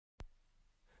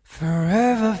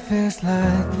Forever feels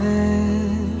like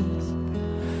this.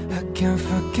 I can't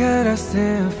forget, I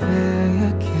still feel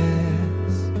your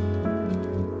kiss.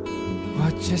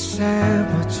 What you said,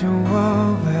 what you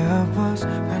wore, where I was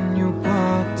when you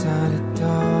walked out the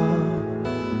door.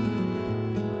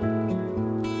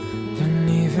 Don't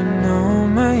even know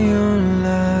my own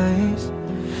lies.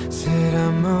 Said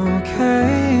I'm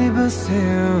okay, but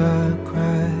still I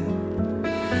cry.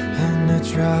 And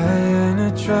I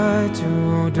try to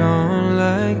hold on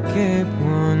like it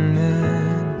won't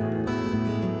end.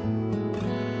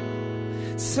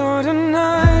 So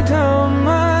tonight I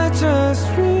might just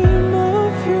dream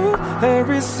of you.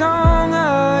 Every song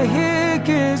I hear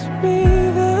gives me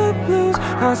the blues.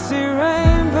 I see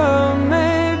rainbow,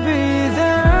 maybe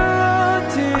there are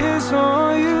tears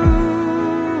for you.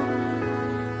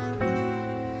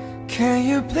 Can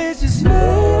you please just stay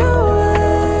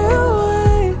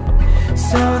away,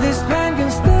 so this pain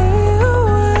can stay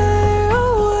away,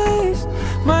 always.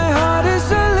 My heart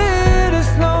is a little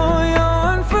slow, you're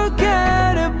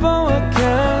unforgettable, I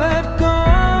can't let go.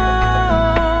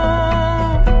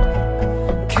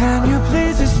 Can you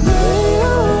please just stay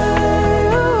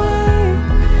away,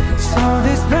 so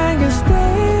this pain can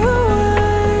stay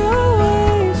away,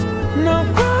 always. No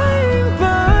crying,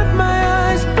 but my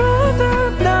eyes both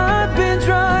have not been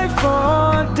dry for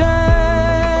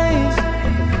days.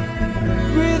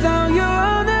 Without you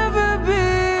I'll never be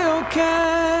okay.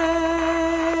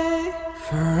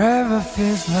 Forever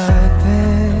feels like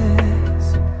this,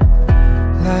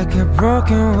 like a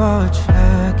broken watch I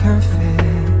can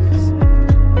fix.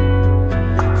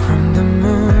 From the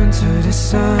moon to the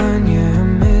sun, yeah,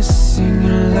 I'm missing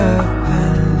your love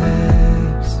and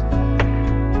lips.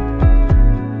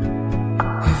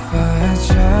 If I had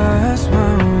just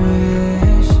one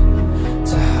wish,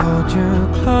 to hold you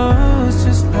close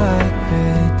just like we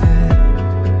did.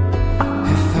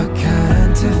 If I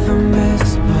can't, if I miss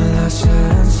my last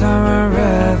chance, how I'd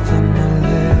rather not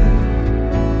live.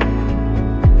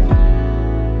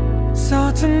 So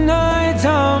tonight I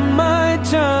might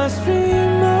just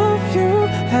dream of you.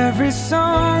 Every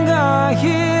song I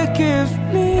hear gives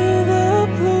me the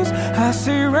blues. I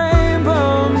see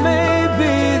rainbow, maybe